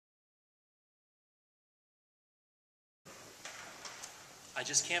I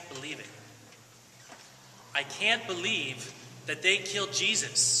just can't believe it. I can't believe that they killed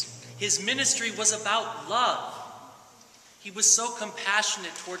Jesus. His ministry was about love. He was so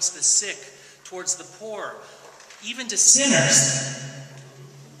compassionate towards the sick, towards the poor, even to sinners.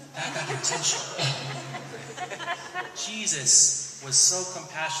 That got your attention. Jesus was so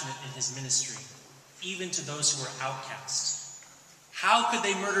compassionate in his ministry, even to those who were outcasts. How could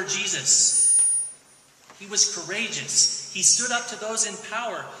they murder Jesus? He was courageous. He stood up to those in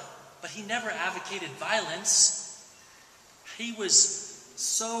power, but he never advocated violence. He was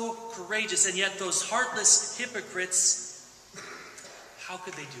so courageous, and yet those heartless hypocrites, how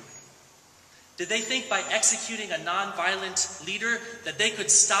could they do it? Did they think by executing a non-violent leader that they could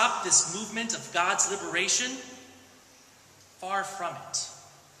stop this movement of God's liberation? Far from it.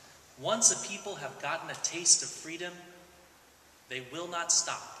 Once a people have gotten a taste of freedom, they will not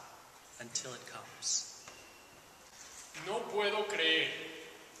stop until it comes. No puedo creer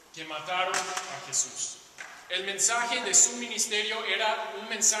que mataron a Jesús. El mensaje de su ministerio era un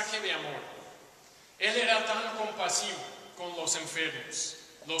mensaje de amor. Él era tan compasivo con los enfermos,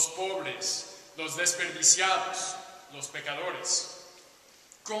 los pobres, los desperdiciados, los pecadores.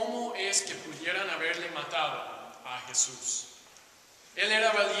 ¿Cómo es que pudieran haberle matado a Jesús? Él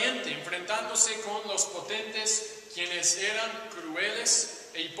era valiente enfrentándose con los potentes, quienes eran crueles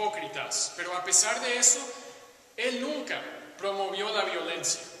e hipócritas, pero a pesar de eso, él nunca promovió la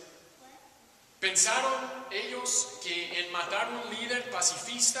violencia. ¿Pensaron ellos que en matar un líder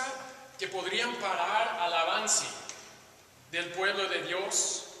pacifista que podrían parar al avance del pueblo de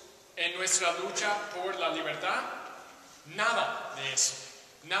Dios en nuestra lucha por la libertad? Nada de eso,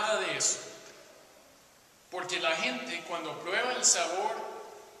 nada de eso. Porque la gente, cuando prueba el sabor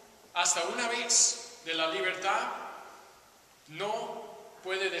hasta una vez de la libertad, no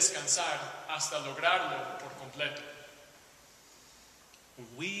puede descansar hasta lograrlo por completo.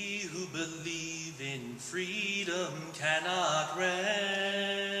 We who believe in freedom cannot rest.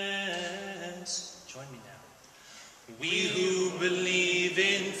 Join me now. We who believe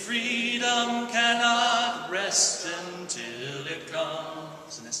in freedom cannot rest until it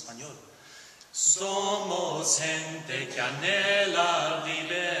comes. En español. Somos gente que anhela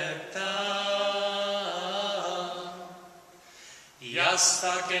libertad. Y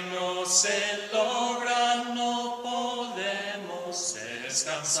hasta que no se logra, no podemos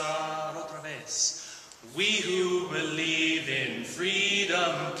descansar. Otra vez. We who believe in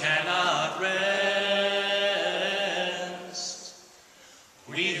freedom cannot rest.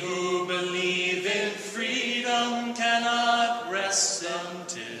 We who believe in freedom cannot rest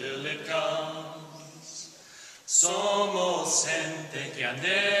until it comes. Somos gente que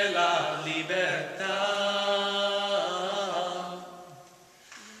anhela libertad.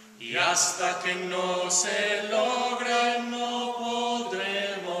 Y hasta que no se logra, no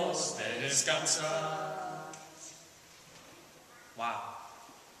podremos descansar. Wow.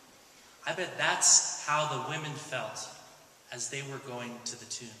 I bet that's how the women felt as they were going to the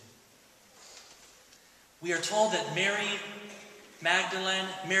tomb. We are told that Mary Magdalene,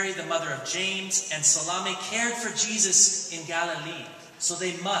 Mary the mother of James, and Salome cared for Jesus in Galilee, so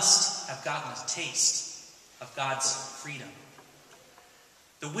they must have gotten a taste of God's freedom.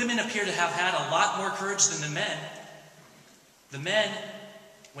 The women appear to have had a lot more courage than the men. The men,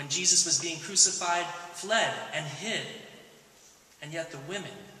 when Jesus was being crucified, fled and hid. And yet the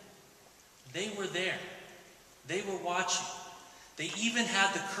women, they were there. They were watching. They even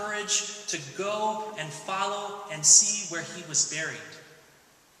had the courage to go and follow and see where he was buried.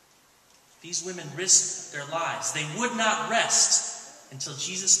 These women risked their lives. They would not rest until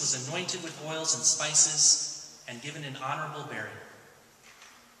Jesus was anointed with oils and spices and given an honorable burial.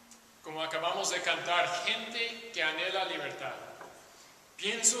 Como acabamos de cantar, gente que anhela libertad.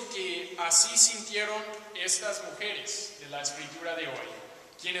 Pienso que así sintieron estas mujeres de la escritura de hoy,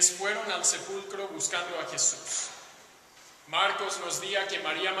 quienes fueron al sepulcro buscando a Jesús. Marcos nos dice que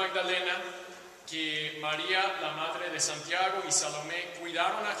María Magdalena, que María, la madre de Santiago, y Salomé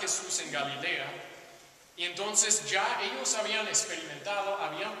cuidaron a Jesús en Galilea, y entonces ya ellos habían experimentado,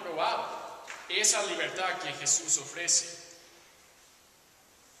 habían probado esa libertad que Jesús ofrece.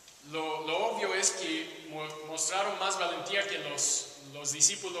 Lo obvio es que mostraron más valentía que los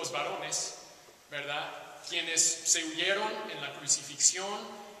discípulos varones, ¿verdad? Quienes se huyeron en la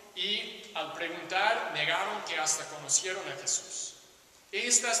crucifixión y al preguntar negaron que hasta conocieron a Jesús.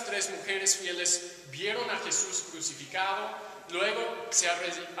 Estas tres mujeres fieles vieron a Jesús crucificado, luego se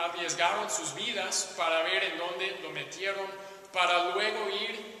arriesgaron sus vidas para ver en dónde lo metieron, para luego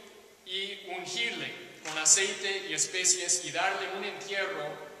ir y ungirle con aceite y especies y darle un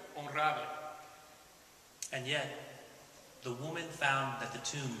entierro honrado. And yet, the woman found that the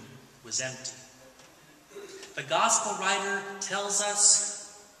tomb was empty. The gospel writer tells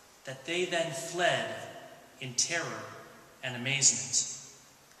us that they then fled in terror and amazement.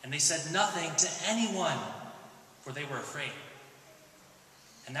 And they said nothing to anyone, for they were afraid.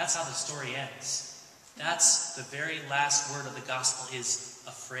 And that's how the story ends. That's the very last word of the gospel, is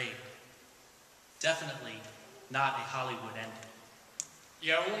afraid. Definitely not a Hollywood ending.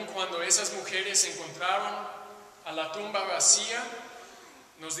 Y aun cuando esas mujeres encontraron a la tumba vacía,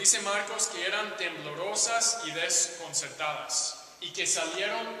 nos dice Marcos que eran temblorosas y desconcertadas y que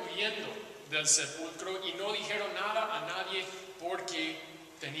salieron huyendo del sepulcro y no dijeron nada a nadie porque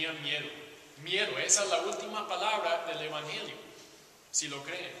tenían miedo. Miedo, esa es la última palabra del Evangelio, si lo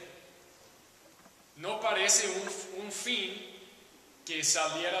creen. No parece un fin que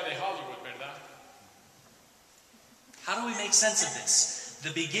saliera de Hollywood, ¿verdad? How do we make sense of this? The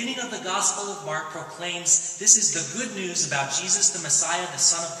beginning of the Gospel of Mark proclaims this is the good news about Jesus the Messiah, the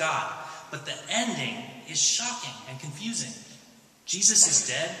Son of God. But the ending is shocking and confusing. Jesus is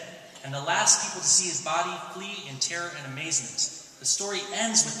dead, and the last people to see his body flee in terror and amazement. The story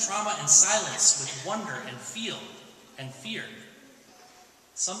ends with trauma and silence, with wonder and fear.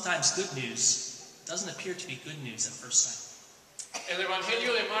 Sometimes good news doesn't appear to be good news at first sight. El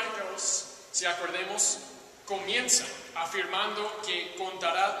Evangelio de Marcos, si acordemos, comienza afirmando que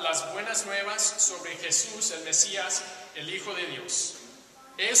contará las buenas nuevas sobre Jesús, el Mesías, el Hijo de Dios.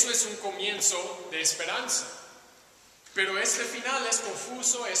 Eso es un comienzo de esperanza. Pero este final es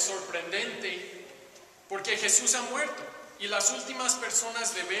confuso, es sorprendente, porque Jesús ha muerto y las últimas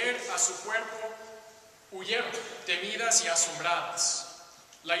personas de ver a su cuerpo huyeron, temidas y asombradas.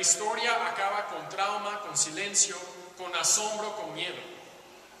 La historia acaba con trauma, con silencio, con asombro, con miedo.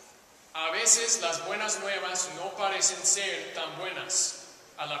 A veces las buenas nuevas no parecen ser tan buenas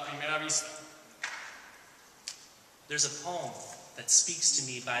a la primera vista. There's a poem that speaks to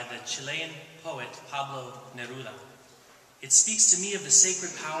me by the Chilean poet Pablo Neruda. It speaks to me of the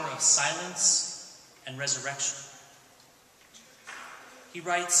sacred power of silence and resurrection. He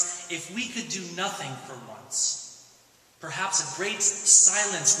writes, if we could do nothing for once, perhaps a great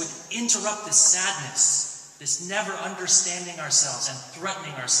silence would interrupt this sadness, this never understanding ourselves and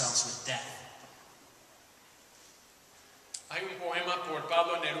threatening ourselves with death. Hay un poema por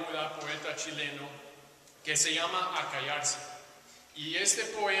Pablo Neruda, poeta chileno, que se llama Acallarse. Y este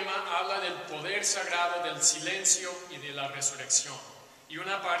poema habla del poder sagrado del silencio y de la resurrección. Y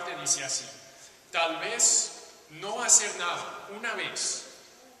una parte dice así: tal vez no hacer nada una vez,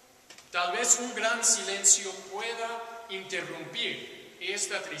 tal vez un gran silencio pueda interrumpir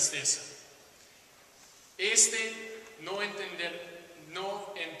esta tristeza. No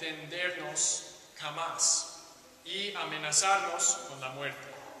entendernos jamás y amenazarnos con la muerte.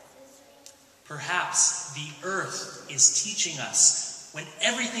 Perhaps the earth is teaching us when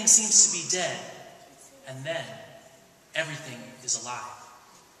everything seems to be dead, and then everything is alive.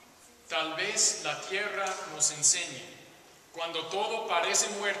 Tal vez la tierra nos enseñe cuando todo parece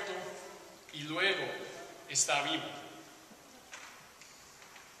muerto y luego está vivo.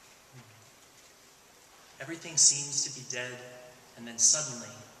 Everything seems to be dead, and then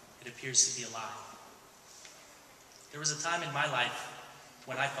suddenly it appears to be alive. There was a time in my life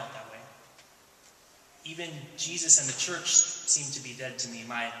when I felt that way. Even Jesus and the church seemed to be dead to me.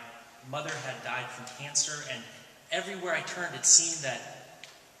 My mother had died from cancer, and everywhere I turned it seemed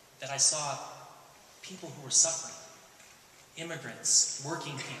that I saw people who were suffering. Immigrants,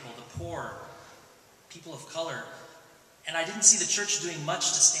 working people, the poor, people of color. And I didn't see the church doing much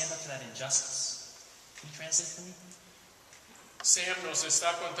to stand up to that injustice. Can you translate for me? Sam nos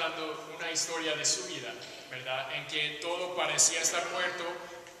está contando una historia de su vida, ¿verdad? En que todo parecía estar muerto,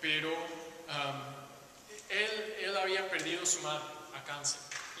 pero él había perdido su madre a cáncer.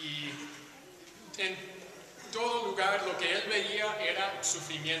 Y en todo lugar lo que él veía era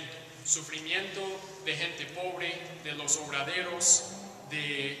sufrimiento. Sufrimiento de gente pobre, de los obraderos,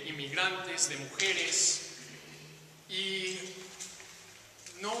 de inmigrantes, de mujeres. Y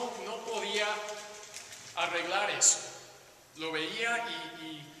no podía arreglar eso. Lo veía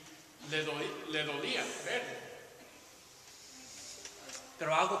y le dolía verlo.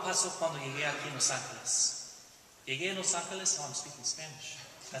 Pero algo pasó cuando llegué aquí en Los Ángeles. Llegué en Los Ángeles, oh, I'm speaking Spanish.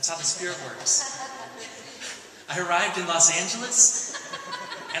 That's how the Spirit works. I arrived in Los Angeles,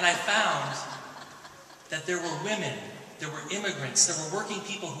 and I found that there were women, there were immigrants, there were working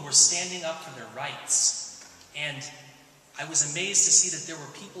people who were standing up for their rights. And I was amazed to see that there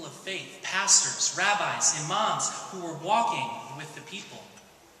were people of faith, pastors, rabbis, imams, who were walking with the people,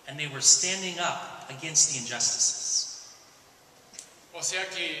 and they were standing up against the injustices. O sea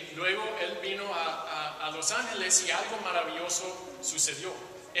que luego él vino a Los Ángeles y algo maravilloso sucedió.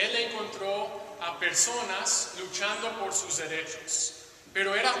 Él encontró a personas luchando por sus derechos.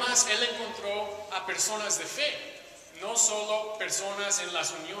 Pero era más, él encontró a personas de fe. No solo personas en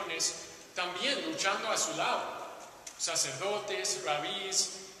las uniones, también luchando a su lado. Sacerdotes, rabís,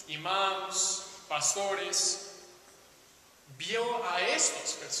 imams, pastores. Vio a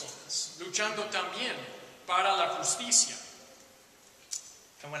estas personas luchando también para la justicia.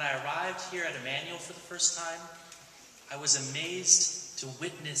 And when I arrived here at Immanuel for the first time, I was amazed to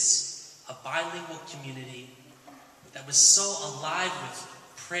witness a bilingual community that was so alive with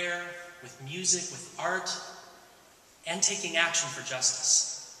prayer, with music, with art, and taking action for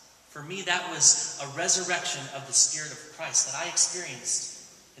justice. For me, that was a resurrection of the Spirit of Christ that I experienced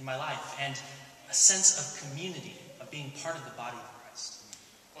in my life, and a sense of community, of being part of the body of Christ.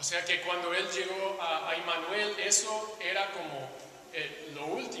 O sea que cuando él llegó a Immanuel, eso era como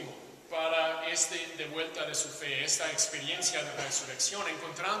lo último para de vuelta de su fe, esta experiencia de resurrección,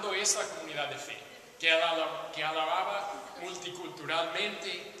 encontrando esta comunidad de fe que alababa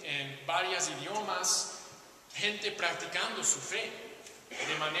multiculturalmente en varios idiomas, gente practicando su fe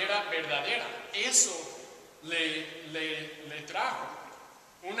de manera verdadera. Eso le trajo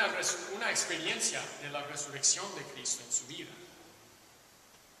una experiencia de la resurrección de Cristo en su vida.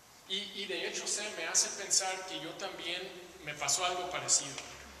 Y de hecho me hace pensar que yo también me pasó algo parecido,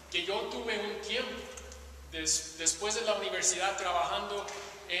 que yo tuve un tiempo después de la universidad trabajando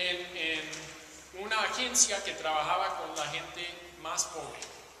en una agencia que trabajaba con la gente más pobre,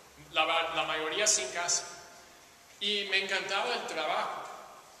 la mayoría sin casa, y me encantaba el trabajo,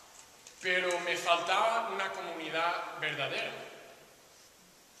 pero me faltaba una comunidad verdadera.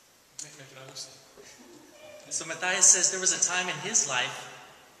 ¿Me traduce? So Matthias says there was a time in his life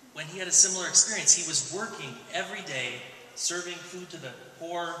when he had a similar experience. He was working every day, serving food to the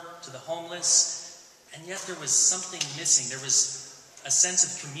poor, to the homeless, and yet there was something missing. There was a sense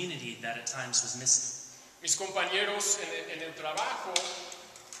of community that at times was missing. Mis compañeros en el trabajo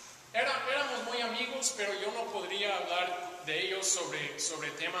éramos muy amigos, pero yo no podría hablar de ellos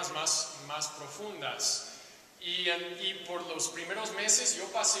sobre temas más profundas. Y por los primeros meses yo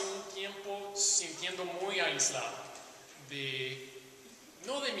pasé un tiempo sintiendo muy aislado,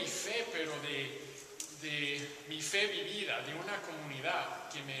 no de mi fe, pero de mi fe vivida, de una comunidad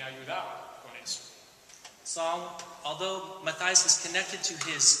que me ayudaba con eso. So, although Matthias was connected to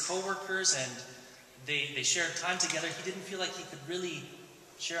his co-workers and they shared time together, he didn't feel like he could really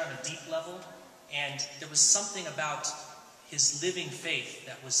share on a deep level, and there was something about his living faith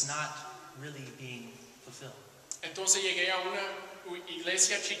that was not really being fulfilled. Entonces llegué a una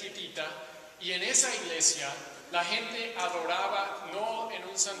iglesia chiquitita y en esa iglesia la gente adoraba, no en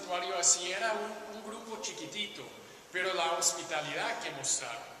un santuario así, era un grupo chiquitito, pero la hospitalidad que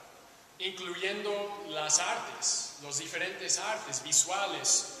mostraron, incluyendo las artes, los diferentes artes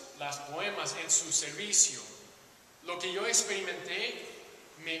visuales, las poemas en su servicio. Lo que yo experimenté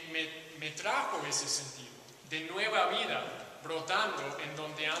me trajo ese sentido de nueva vida brotando en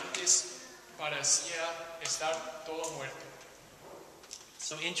donde antes parecía estar todo muerto.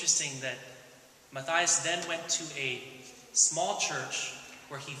 So interesting that Matthias then went to a small church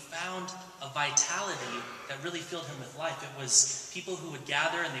where he found a vitality that really filled him with life. It was people who would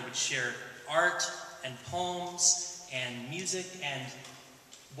gather and they would share art and poems and music, and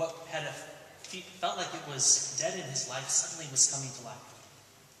what had felt like it was dead in his life suddenly was coming to life.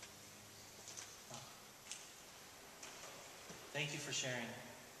 Thank you for sharing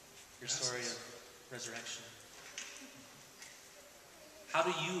your story of resurrection. How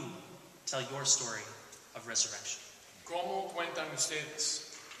do you tell your story of resurrection? ¿Cómo cuentan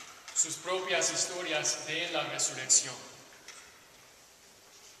ustedes sus propias historias de la resurrección?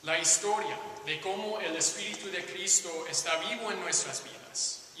 La historia de cómo el Espíritu de Cristo está vivo en nuestras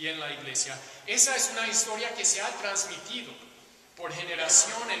vidas y en la iglesia. Esa es una historia que se ha transmitido por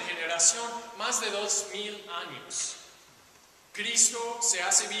generación en generación más de 2000 años. Cristo se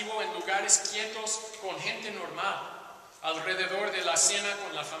hace vivo en lugares quietos con gente normal, alrededor de la cena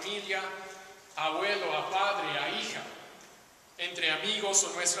con la familia, abuelo a padre a hija, entre amigos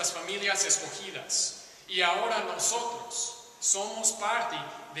o nuestras familias escogidas. Y ahora nosotros somos parte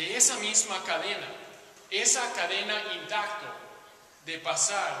de esa misma cadena, esa cadena intacta de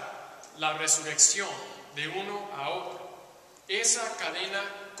pasar la resurrección de uno a otro, esa cadena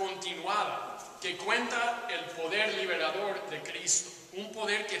continuada que cuenta el poder liberador de Cristo, un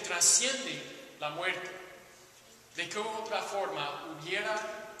poder que trasciende la muerte. ¿De qué otra forma hubiera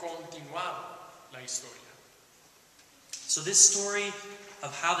continuado la historia? So this story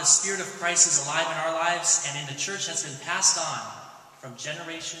of how the Spirit of Christ is alive in our lives and in the church has been passed on from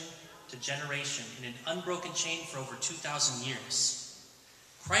generation to generation in an unbroken chain for over 2,000 years.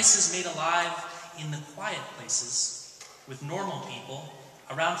 Christ is made alive in the quiet places with normal people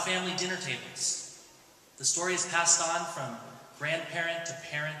around family dinner tables. The story is passed on from grandparent to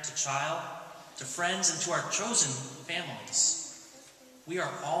parent to child, to friends and to our chosen families. We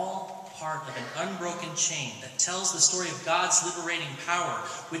are all part of an unbroken chain that tells the story of God's liberating power,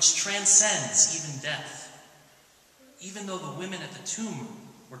 which transcends even death. Even though the women at the tomb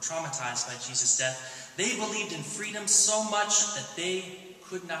were traumatized by Jesus' death, they believed in freedom so much that they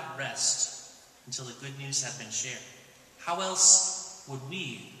could not rest until the good news had been shared. How else would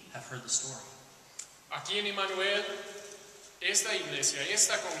we have heard the story? Aquí en Immanuel, esta iglesia,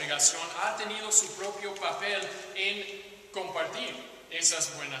 esta congregación ha tenido su propio papel en compartir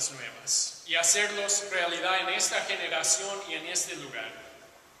esas buenas nuevas y hacerlos realidad en esta generación y en este lugar.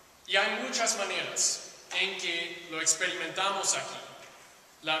 Y hay muchas maneras en que lo experimentamos aquí,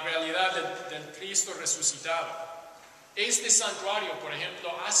 la realidad del Cristo resucitado. Este santuario, por ejemplo,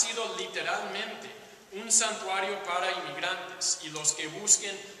 ha sido literalmente un santuario para inmigrantes y los que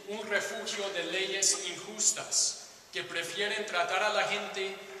busquen un refugio de leyes injustas, que prefieren tratar a la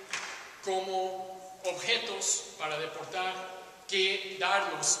gente como objetos para deportar, que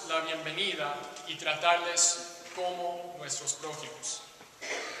darles la bienvenida y tratarles como nuestros prójimos.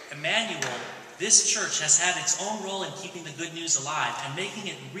 Immanuel, this church has had its own role in keeping the good news alive and making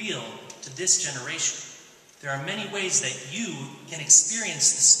it real to this generation. There are many ways that you can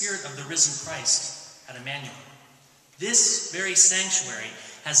experience the Spirit of the risen Christ at Immanuel. This very sanctuary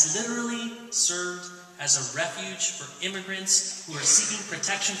has literally served as a refuge for immigrants who are seeking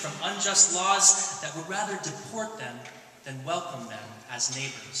protection from unjust laws that would rather deport them than welcome them as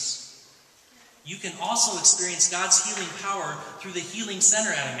neighbors. You can also experience God's healing power through the Healing Center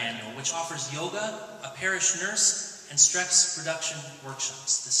at Immanuel, which offers yoga, a parish nurse, and stress reduction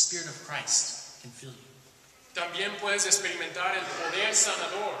workshops. The Spirit of Christ can fill you. También puedes experimentar el poder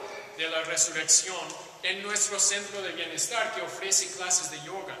sanador de la resurrección en nuestro centro de bienestar, que ofrece clases de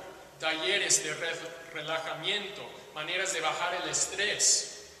yoga, talleres de relajamiento, maneras de bajar el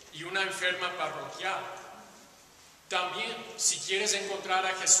estrés y una enferma parroquial. También, si quieres encontrar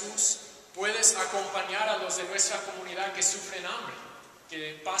a Jesús, puedes acompañar a los de nuestra comunidad que sufren hambre,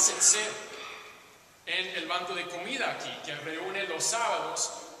 que pasen sed, en el banco de comida aquí, que reúne los sábados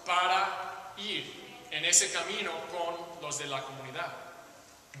para ir en ese camino con los de la comunidad.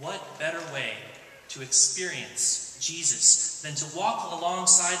 What better way to experience Jesus than to walk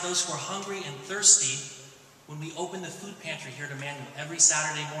alongside those who are hungry and thirsty when we open the food pantry here at Immanuel every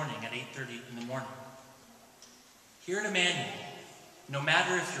Saturday morning at 8:30 in the morning. Here at Immanuel, no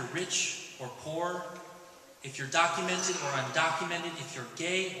matter if you're rich or poor, if you're documented or undocumented, if you're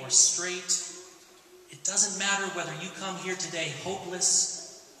gay or straight, it doesn't matter whether you come here today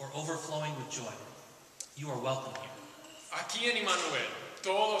hopeless or overflowing with joy. You are welcome here. Aquí en Immanuel,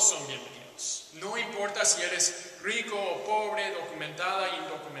 todos son bienvenidos. No importa si eres rico o pobre, documentada,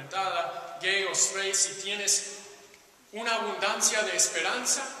 indocumentada, gay o straight, si tienes una abundancia de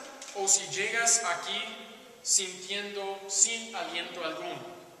esperanza o si llegas aquí sintiendo sin aliento alguno.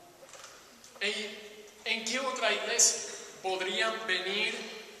 ¿En qué otra iglesia podrían venir,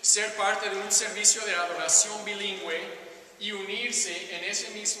 ser parte de un servicio de adoración bilingüe y unirse en ese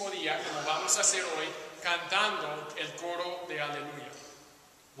mismo día, como vamos a hacer hoy, cantando el coro de Aleluya?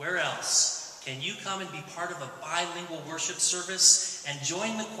 Where else can you come and be part of a bilingual worship service and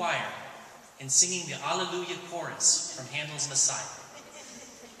join the choir in singing the Alleluia chorus from Handel's Messiah?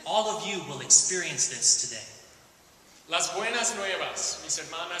 All of you will experience this today. Las buenas nuevas, mis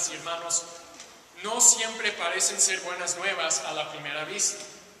hermanas y hermanos, no siempre parecen ser buenas nuevas a la primera vista.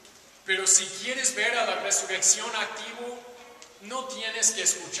 Pero si quieres ver a la resurrección activo, no tienes que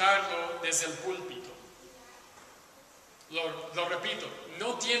escucharlo desde el púlpito. Lo repito,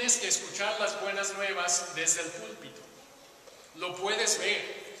 no tienes que escuchar las buenas nuevas desde el púlpito. Lo puedes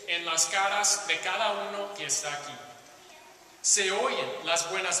ver en las caras de cada uno que está aquí. Se oyen las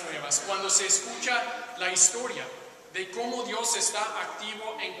buenas nuevas cuando se escucha la historia de cómo Dios está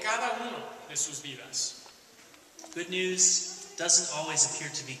activo en cada uno de sus vidas. Good news doesn't always appear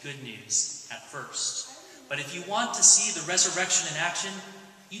to be good news at first. But if you want to see the resurrection in action,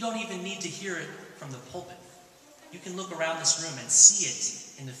 you don't even need to hear it from the pulpit. You can look around this room and see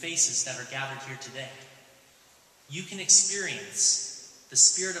it in the faces that are gathered here today. You can experience the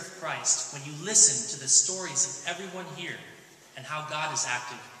Spirit of Christ when you listen to the stories of everyone here and how God is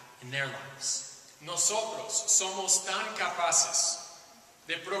active in their lives. Nosotros somos tan capaces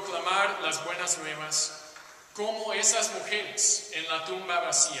de proclamar las buenas nuevas como esas mujeres en la tumba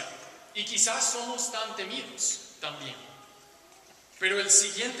vacía. Y quizás somos tan temidos también. Pero el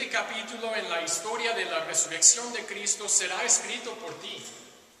siguiente capítulo en la historia de la resurrección de Cristo será escrito por ti.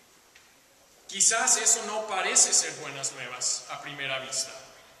 Quizás eso no parece ser buenas nuevas a primera vista,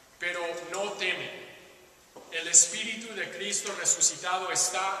 pero no temen. El Espíritu de Cristo resucitado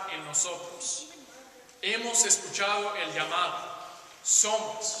está en nosotros. Hemos escuchado el llamado.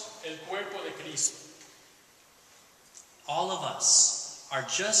 Somos el cuerpo de Cristo. All of us are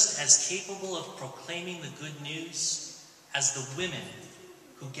just as capable of proclaiming the good news as the women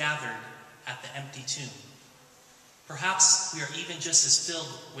who gathered at the empty tomb. Perhaps we are even just as filled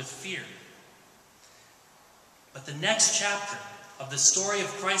with fear. But the next chapter of the story of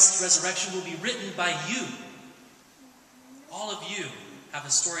Christ's resurrection will be written by you. All of you have a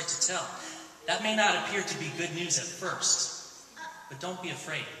story to tell. That may not appear to be good news at first, but don't be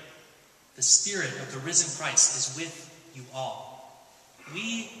afraid. The Spirit of the risen Christ is with you all.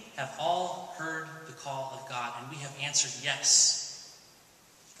 We have all heard the call of God, and we have answered yes,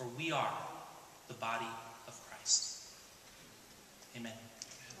 for we are the body of Christ. Amen.